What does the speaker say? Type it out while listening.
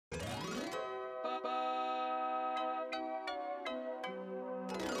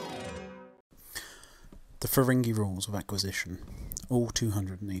The Ferengi rules of acquisition, all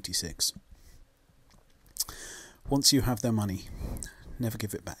 286. Once you have their money, never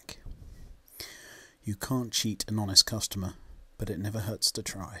give it back. You can't cheat an honest customer, but it never hurts to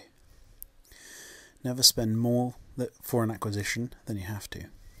try. Never spend more for an acquisition than you have to.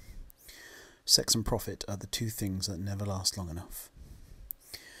 Sex and profit are the two things that never last long enough.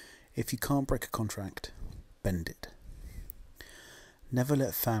 If you can't break a contract, bend it. Never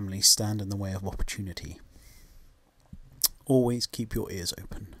let family stand in the way of opportunity. Always keep your ears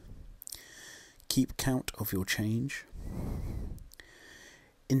open. Keep count of your change.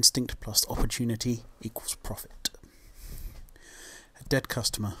 Instinct plus opportunity equals profit. A dead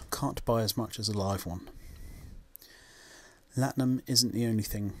customer can't buy as much as a live one. Latinum isn't the only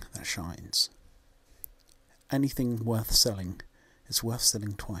thing that shines. Anything worth selling is worth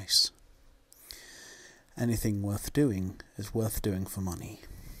selling twice. Anything worth doing is worth doing for money.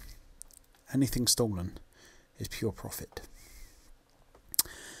 Anything stolen is pure profit.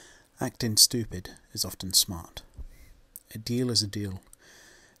 Acting stupid is often smart. A deal is a deal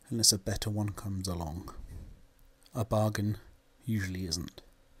unless a better one comes along. A bargain usually isn't.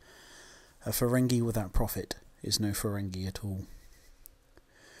 A Ferengi without profit is no Ferengi at all.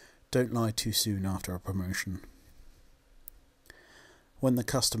 Don't lie too soon after a promotion. When the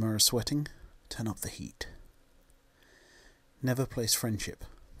customer is sweating, turn up the heat. Never place friendship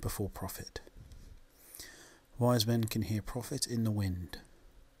before profit. Wise men can hear profit in the wind.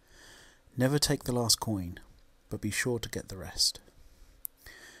 Never take the last coin, but be sure to get the rest.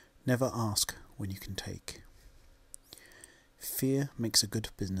 Never ask when you can take. Fear makes a good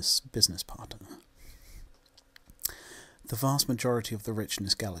business partner. The vast majority of the rich in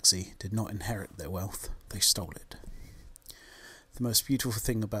this galaxy did not inherit their wealth, they stole it. The most beautiful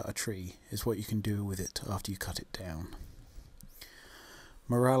thing about a tree is what you can do with it after you cut it down.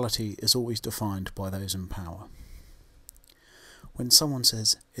 Morality is always defined by those in power. When someone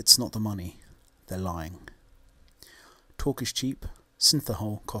says, "It's not the money," they're lying. Talk is cheap,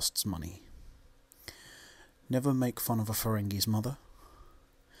 synthahol costs money. Never make fun of a Ferengi's mother.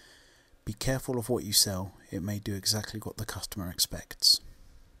 Be careful of what you sell, it may do exactly what the customer expects.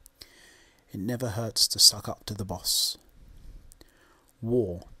 It never hurts to suck up to the boss.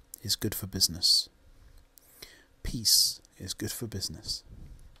 War is good for business. Peace is good for business.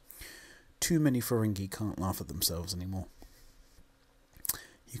 Too many Ferengi can't laugh at themselves anymore.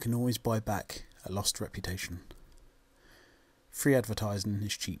 You can always buy back a lost reputation. Free advertising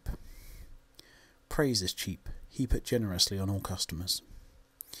is cheap. Praise is cheap. Heap it generously on all customers.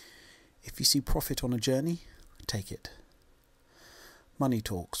 If you see profit on a journey, take it. Money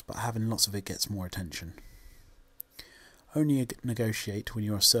talks, but having lots of it gets more attention. Only negotiate when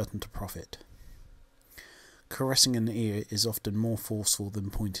you are certain to profit. Caressing an ear is often more forceful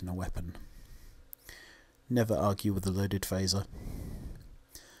than pointing a weapon. Never argue with a loaded phaser.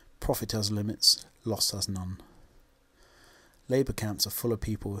 Profit has limits, loss has none. Labour camps are full of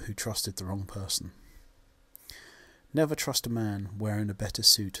people who trusted the wrong person. Never trust a man wearing a better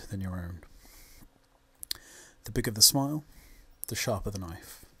suit than your own. The bigger the smile, the sharper the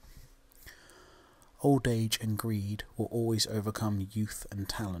knife. Old age and greed will always overcome youth and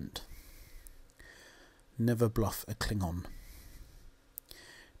talent. Never bluff a Klingon.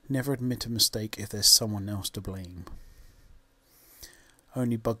 Never admit a mistake if there's someone else to blame.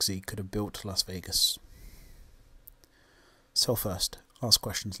 Only Bugsy could have built Las Vegas. Sell first, ask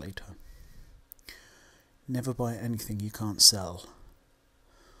questions later. Never buy anything you can't sell.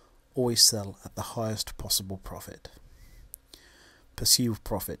 Always sell at the highest possible profit. Pursue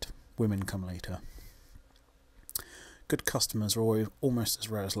profit, women come later. Good customers are almost as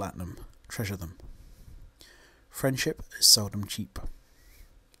rare as latinum. Treasure them. Friendship is seldom cheap.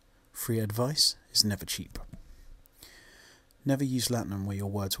 Free advice is never cheap. Never use latinum where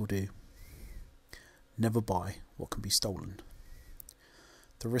your words will do. Never buy what can be stolen.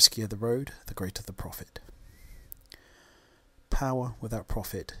 The riskier the road, the greater the profit. Power without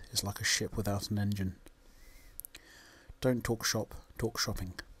profit is like a ship without an engine. Don't talk shop, talk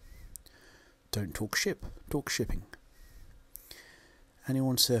shopping. Don't talk ship, talk shipping.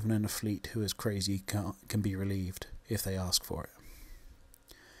 Anyone serving in a fleet who is crazy can be relieved if they ask for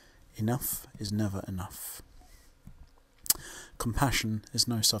it. Enough is never enough. Compassion is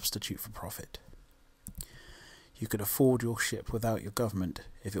no substitute for profit. You could afford your ship without your government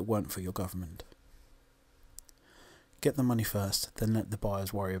if it weren't for your government. Get the money first, then let the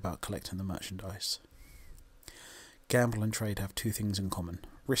buyers worry about collecting the merchandise. Gamble and trade have two things in common: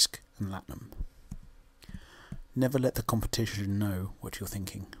 risk and latinum. Never let the competition know what you're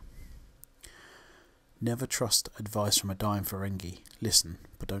thinking. Never trust advice from a dying Ferengi. Listen,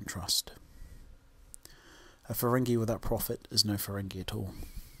 but don't trust. A Ferengi without profit is no Ferengi at all.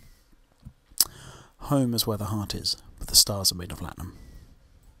 Home is where the heart is, but the stars are made of latinum.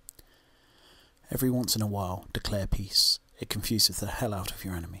 Every once in a while, declare peace. It confuses the hell out of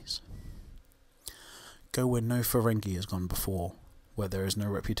your enemies. Go where no Ferengi has gone before. Where there is no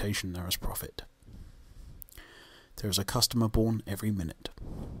reputation, there is profit. There is a customer born every minute.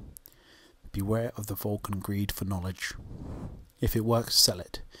 Beware of the Vulcan greed for knowledge. If it works, sell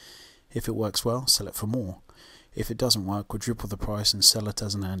it. If it works well, sell it for more. If it doesn't work, quadruple the price and sell it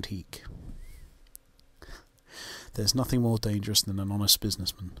as an antique. There's nothing more dangerous than an honest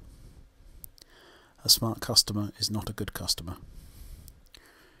businessman. A smart customer is not a good customer.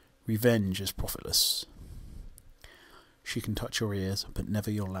 Revenge is profitless. She can touch your ears, but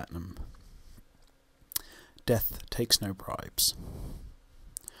never your latinum. Death takes no bribes.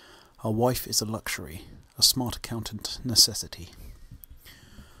 A wife is a luxury, a smart accountant necessity.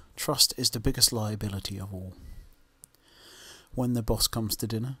 Trust is the biggest liability of all. When the boss comes to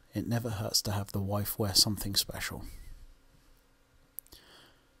dinner, it never hurts to have the wife wear something special.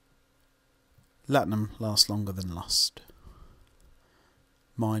 Latinum lasts longer than lust.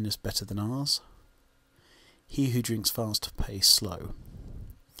 Mine is better than ours. He who drinks fast pays slow.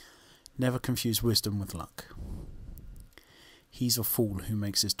 Never confuse wisdom with luck. He's a fool who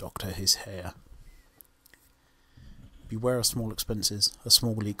makes his doctor his hair. Beware of small expenses. A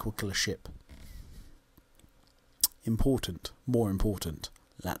small leak will kill a ship. Important, more important,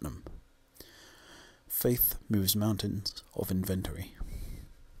 latinum. Faith moves mountains of inventory.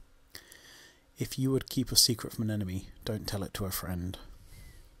 If you would keep a secret from an enemy, don't tell it to a friend.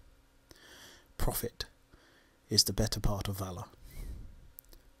 Profit is the better part of valor.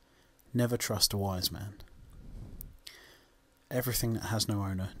 Never trust a wise man. Everything that has no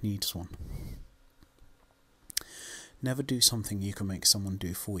owner needs one. Never do something you can make someone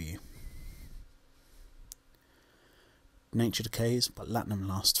do for you. Nature decays, but latinum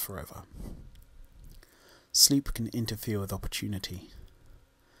lasts forever. Sleep can interfere with opportunity.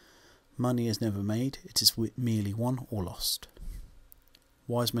 Money is never made, it is merely won or lost.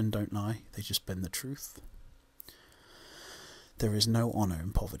 Wise men don't lie, they just bend the truth. There is no honour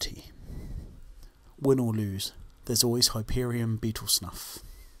in poverty. Win or lose, there's always Hyperion beetle snuff.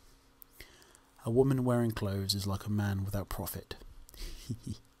 A woman wearing clothes is like a man without profit.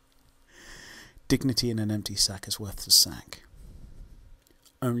 Dignity in an empty sack is worth the sack.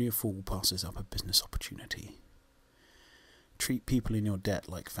 Only a fool passes up a business opportunity. Treat people in your debt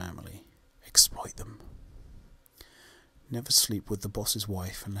like family. Exploit them. Never sleep with the boss's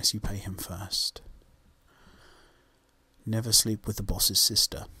wife unless you pay him first. Never sleep with the boss's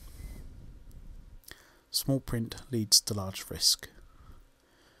sister. Small print leads to large risk.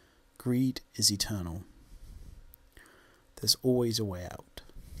 Greed is eternal. There's always a way out.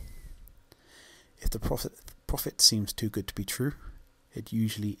 If the profit seems too good to be true, it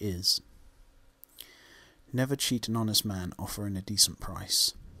usually is. Never cheat an honest man offering a decent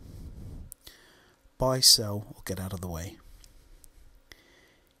price. Buy, sell, or get out of the way.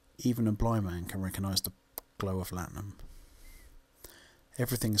 Even a blind man can recognise the glow of latinum.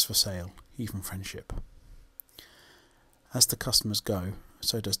 Everything is for sale, even friendship. As the customers go,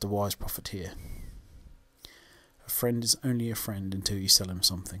 so does the wise profiteer. A friend is only a friend until you sell him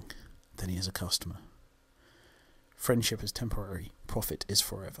something. Then he is a customer. Friendship is temporary, profit is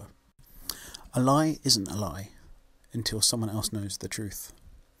forever. A lie isn't a lie until someone else knows the truth.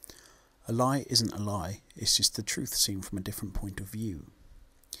 A lie isn't a lie, it's just the truth seen from a different point of view.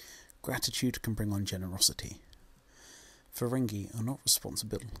 Gratitude can bring on generosity. Ferengi are not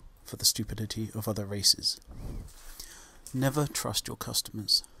responsible for the stupidity of other races. Never trust your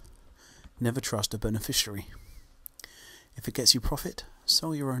customers. Never trust a beneficiary. If it gets you profit,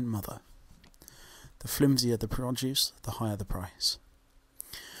 sell your own mother. The flimsier the produce, the higher the price.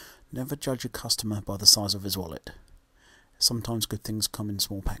 Never judge a customer by the size of his wallet. Sometimes good things come in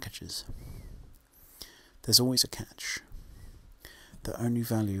small packages. There's always a catch. The only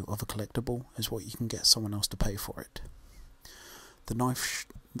value of a collectible is what you can get someone else to pay for it.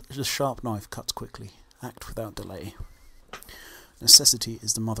 The sharp knife cuts quickly. Act without delay. Necessity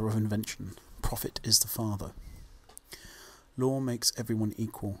is the mother of invention. Profit is the father. Law makes everyone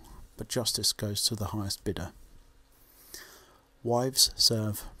equal, but justice goes to the highest bidder. Wives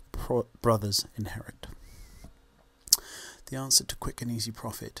serve, brothers inherit. The answer to quick and easy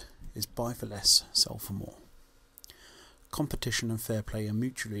profit is buy for less, sell for more. Competition and fair play are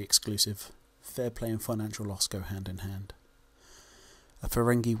mutually exclusive. Fair play and financial loss go hand in hand. A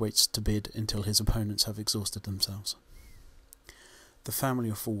Ferengi waits to bid until his opponents have exhausted themselves. The family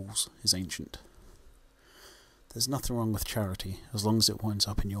of fools is ancient. There's nothing wrong with charity as long as it winds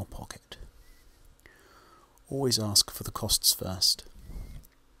up in your pocket. Always ask for the costs first.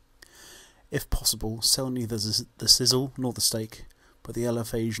 If possible, sell neither the sizzle nor the steak, but the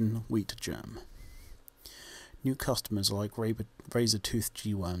elevation wheat germ. New customers are like razor-toothed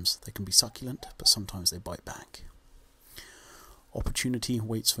G-worms. They can be succulent, but sometimes they bite back. Opportunity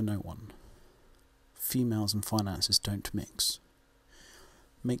waits for no one. Females and finances don't mix.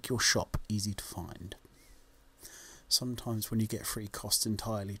 Make your shop easy to find. Sometimes when you get free costs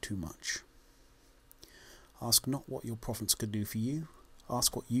entirely too much. Ask not what your profits could do for you,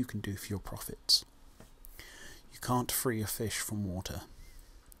 ask what you can do for your profits. You can't free a fish from water.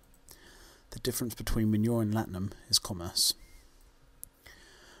 The difference between manure and latinum is commerce.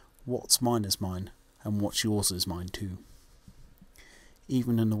 What's mine is mine, and what's yours is mine too.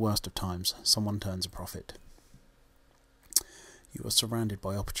 Even in the worst of times, someone turns a profit. You are surrounded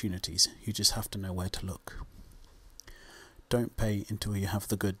by opportunities, you just have to know where to look. Don't pay until you have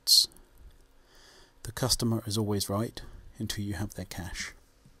the goods. The customer is always right until you have their cash.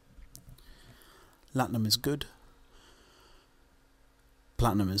 Latinum is good.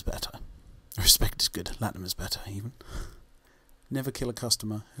 Platinum is better. Respect is good. Latinum is better even. Never kill a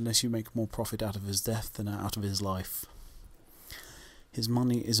customer unless you make more profit out of his death than out of his life. His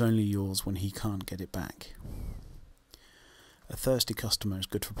money is only yours when he can't get it back. A thirsty customer is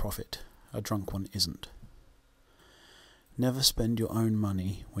good for profit. A drunk one isn't. Never spend your own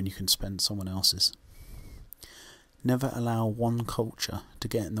money when you can spend someone else's. Never allow one culture to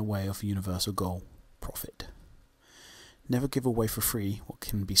get in the way of a universal goal, profit. Never give away for free what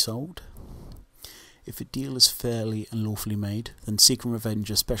can be sold. If a deal is fairly and lawfully made, then seeking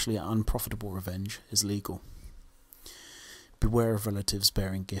revenge, especially unprofitable revenge, is legal. Beware of relatives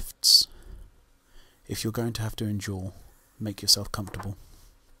bearing gifts. If you're going to have to endure, make yourself comfortable.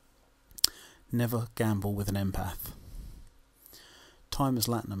 Never gamble with an empath. Time is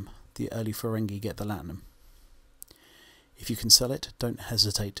latinum. The early Ferengi get the latinum. If you can sell it, don't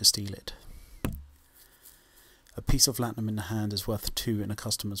hesitate to steal it. A piece of latinum in the hand is worth 2 in a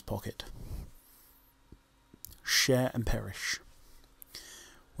customer's pocket. Share and perish.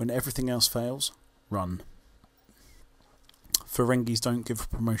 When everything else fails, run. Ferengis don't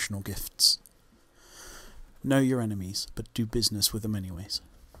give promotional gifts. Know your enemies, but do business with them anyways.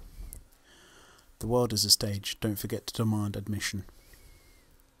 The world is a stage, don't forget to demand admission.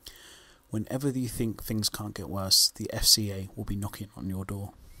 Whenever you think things can't get worse, the FCA will be knocking on your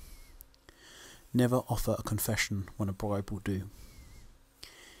door. Never offer a confession when a bribe will do.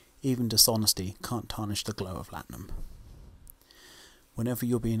 Even dishonesty can't tarnish the glow of latinum. Whenever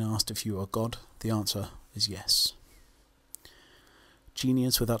you're being asked if you are God, the answer is yes.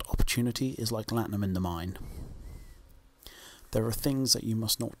 Genius without opportunity is like latinum in the mine. There are things that you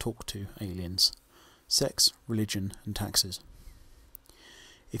must not talk to, aliens. Sex, religion, and taxes.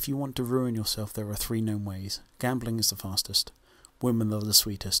 If you want to ruin yourself, there are 3 known ways. Gambling is the fastest, women are the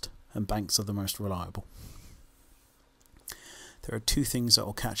sweetest, and banks are the most reliable. There are 2 things that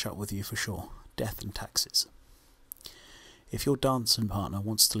will catch up with you for sure, death and taxes. If your dancing partner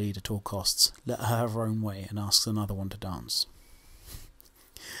wants to lead at all costs, let her have her own way and ask another one to dance.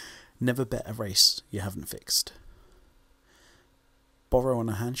 Never bet a race you haven't fixed. Borrow on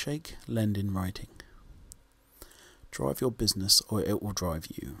a handshake, lend in writing. Drive your business or it will drive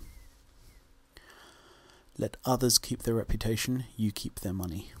you. Let others keep their reputation, you keep their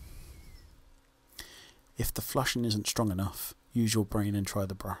money. If the flushing isn't strong enough, use your brain and try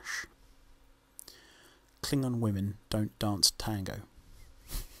the brush. Klingon women don't dance tango.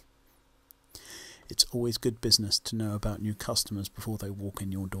 It's always good business to know about new customers before they walk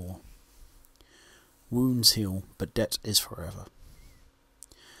in your door. Wounds heal, but debt is forever.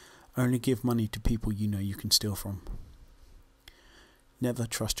 Only give money to people you know you can steal from. Never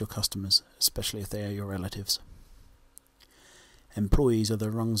trust your customers, especially if they are your relatives. Employees are the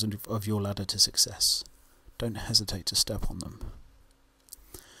rungs of your ladder to success. Don't hesitate to step on them.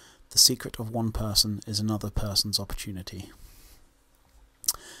 The secret of one person is another person's opportunity.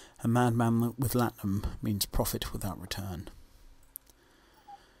 A madman with latinum means profit without return.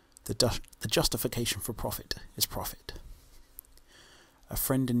 The justification for profit is profit. A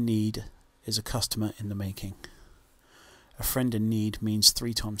friend in need is a customer in the making. A friend in need means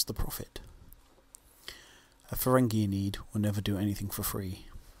 3 times the profit. A Ferengi in need will never do anything for free.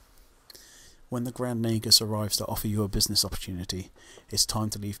 When the Grand Nagus arrives to offer you a business opportunity, it's time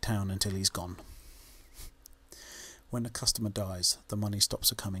to leave town until he's gone. When a customer dies, the money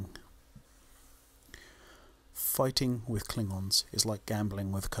stops coming. Fighting with Klingons is like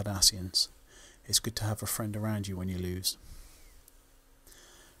gambling with Cardassians. It's good to have a friend around you when you lose.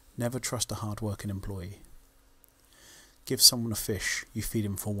 Never trust a hard-working employee. Give someone a fish, you feed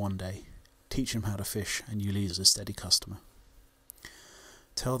him for 1 day. Teach them how to fish and you lose a steady customer.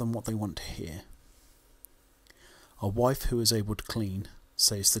 Tell them what they want to hear. A wife who is able to clean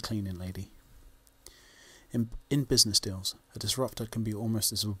saves the cleaning lady. In business deals, a disruptor can be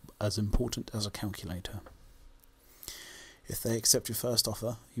almost as important as a calculator. If they accept your first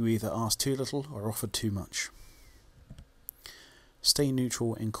offer, you either ask too little or offered too much. Stay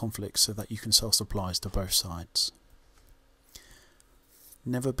neutral in conflicts so that you can sell supplies to both sides.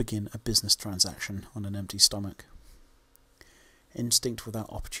 Never begin a business transaction on an empty stomach. Instinct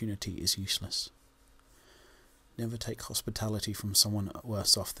without opportunity is useless. Never take hospitality from someone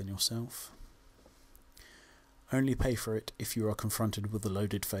worse off than yourself. Only pay for it if you are confronted with a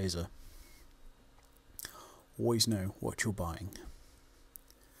loaded phaser. Always know what you're buying.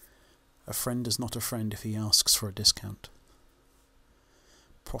 A friend is not a friend if he asks for a discount.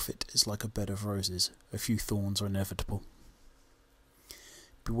 Profit is like a bed of roses, a few thorns are inevitable.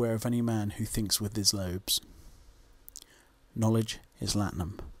 Beware of any man who thinks with his lobes. Knowledge is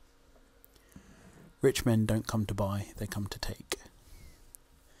latinum. Rich men don't come to buy, they come to take.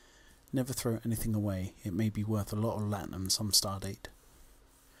 Never throw anything away, it may be worth a lot of latinum some stardate.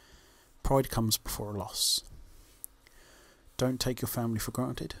 Pride comes before a loss. Don't take your family for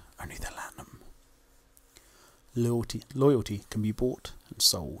granted, only the latinum. Loyalty can be bought and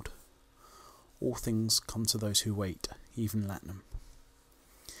sold. All things come to those who wait, even latinum.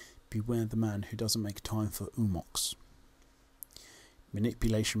 Beware the man who doesn't make time for umox.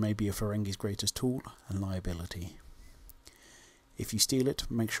 Manipulation may be a Ferengi's greatest tool and liability. If you steal it,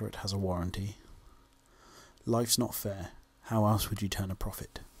 make sure it has a warranty. Life's not fair, how else would you turn a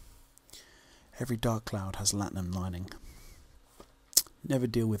profit? Every dark cloud has latinum lining. Never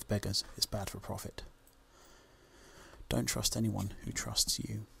deal with beggars, it's bad for profit. Don't trust anyone who trusts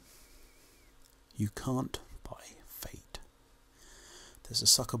you. You can't buy fate. There's a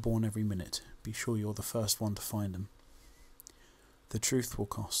sucker born every minute, be sure you're the first one to find them. The truth will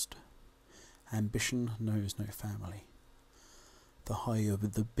cost. Ambition knows no family. The higher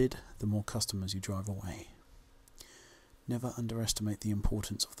the bid, the more customers you drive away. Never underestimate the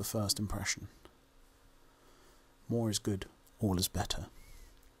importance of the first impression. More is good, all is better.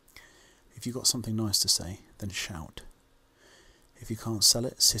 If you've got something nice to say, then shout. If you can't sell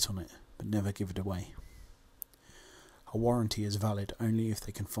it, sit on it, but never give it away. A warranty is valid only if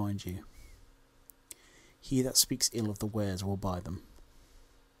they can find you. He that speaks ill of the wares will buy them.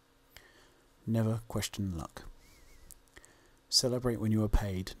 Never question luck. Celebrate when you are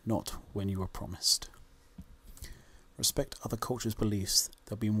paid, not when you are promised. Respect other cultures' beliefs,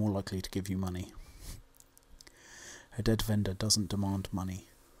 they'll be more likely to give you money. A dead vendor doesn't demand money.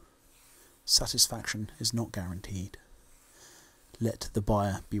 Satisfaction is not guaranteed. Let the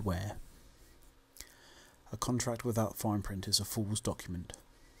buyer beware. A contract without fine print is a fool's document.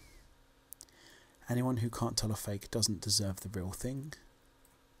 Anyone who can't tell a fake doesn't deserve the real thing.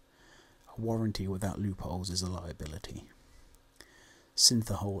 A warranty without loopholes is a liability.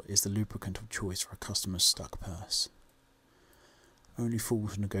 Synthahol is the lubricant of choice for a customer's stuck purse. Only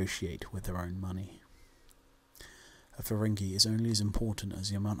fools negotiate with their own money. A Ferengi is only as important as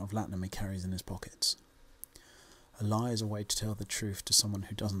the amount of latinum he carries in his pockets. A lie is a way to tell the truth to someone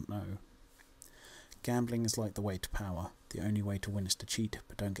who doesn't know. Gambling is like the way to power. The only way to win is to cheat,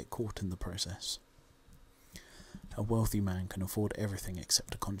 but don't get caught in the process. A wealthy man can afford everything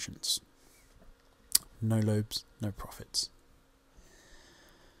except a conscience. No lobes, no profits.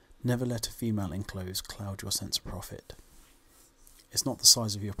 Never let a female in clothes cloud your sense of profit. It's not the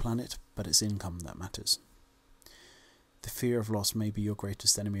size of your planet, but its income that matters. The fear of loss may be your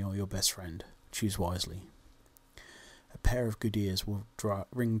greatest enemy or your best friend. Choose wisely. A pair of good ears will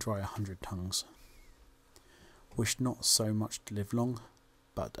wring dry 100 tongues. Wish not so much to live long,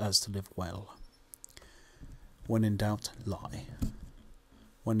 but as to live well. When in doubt, lie.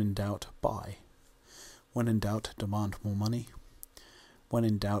 When in doubt, buy. When in doubt, demand more money. When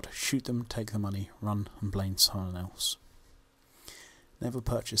in doubt, shoot them, take the money, run and blame someone else. Never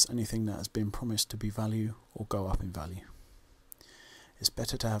purchase anything that has been promised to be value or go up in value. It's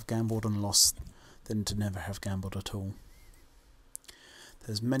better to have gambled and lost than to never have gambled at all.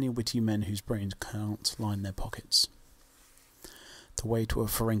 There's many witty men whose brains can't line their pockets. The way to a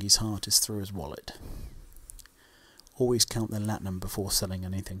Ferengi's heart is through his wallet. Always count their latinum before selling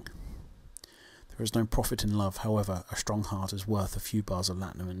anything. There is no profit in love, however, a strong heart is worth a few bars of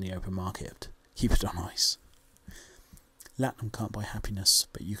latinum in the open market. Keep it on ice. Latinum can't buy happiness,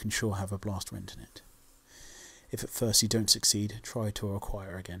 but you can sure have a blast renting it. If at first you don't succeed, try to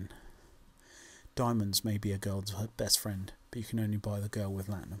acquire again. Diamonds may be a girl's best friend, but you can only buy the girl with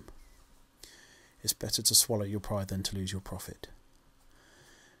latinum. It's better to swallow your pride than to lose your profit.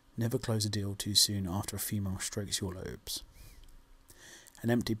 Never close a deal too soon after a female strokes your lobes. An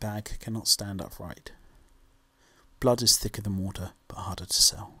empty bag cannot stand upright. Blood is thicker than water, but harder to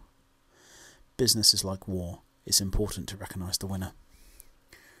sell. Business is like war. It's important to recognise the winner.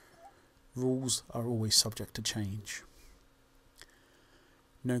 Rules are always subject to change.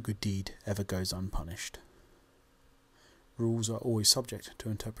 No good deed ever goes unpunished. Rules are always subject to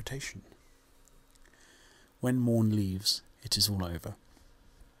interpretation. When morn leaves, it is all over.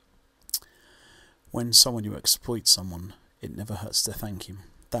 When someone you exploit someone, it never hurts to thank him.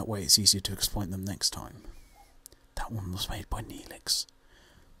 That way it's easier to exploit them next time. That one was made by Neelix.